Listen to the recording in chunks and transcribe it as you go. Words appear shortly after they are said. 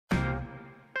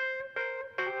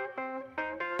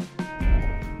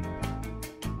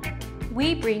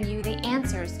we bring you the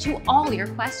answers to all your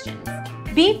questions.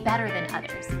 Be better than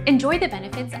others. Enjoy the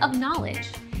benefits of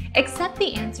knowledge. Accept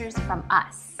the answers from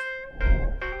us.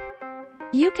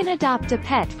 You can adopt a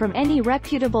pet from any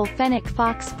reputable Fennec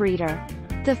fox breeder.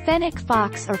 The Fennec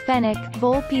fox or Fennec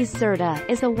Volpes zirta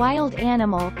is a wild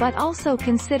animal but also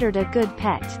considered a good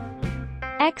pet.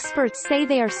 Experts say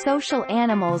they are social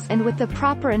animals and with the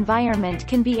proper environment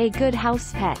can be a good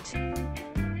house pet.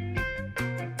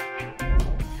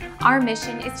 Our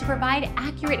mission is to provide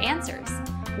accurate answers.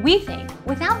 We think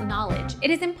without knowledge, it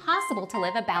is impossible to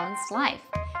live a balanced life.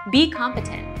 Be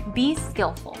competent, be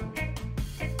skillful.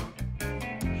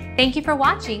 Thank you for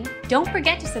watching. Don't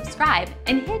forget to subscribe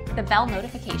and hit the bell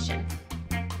notification.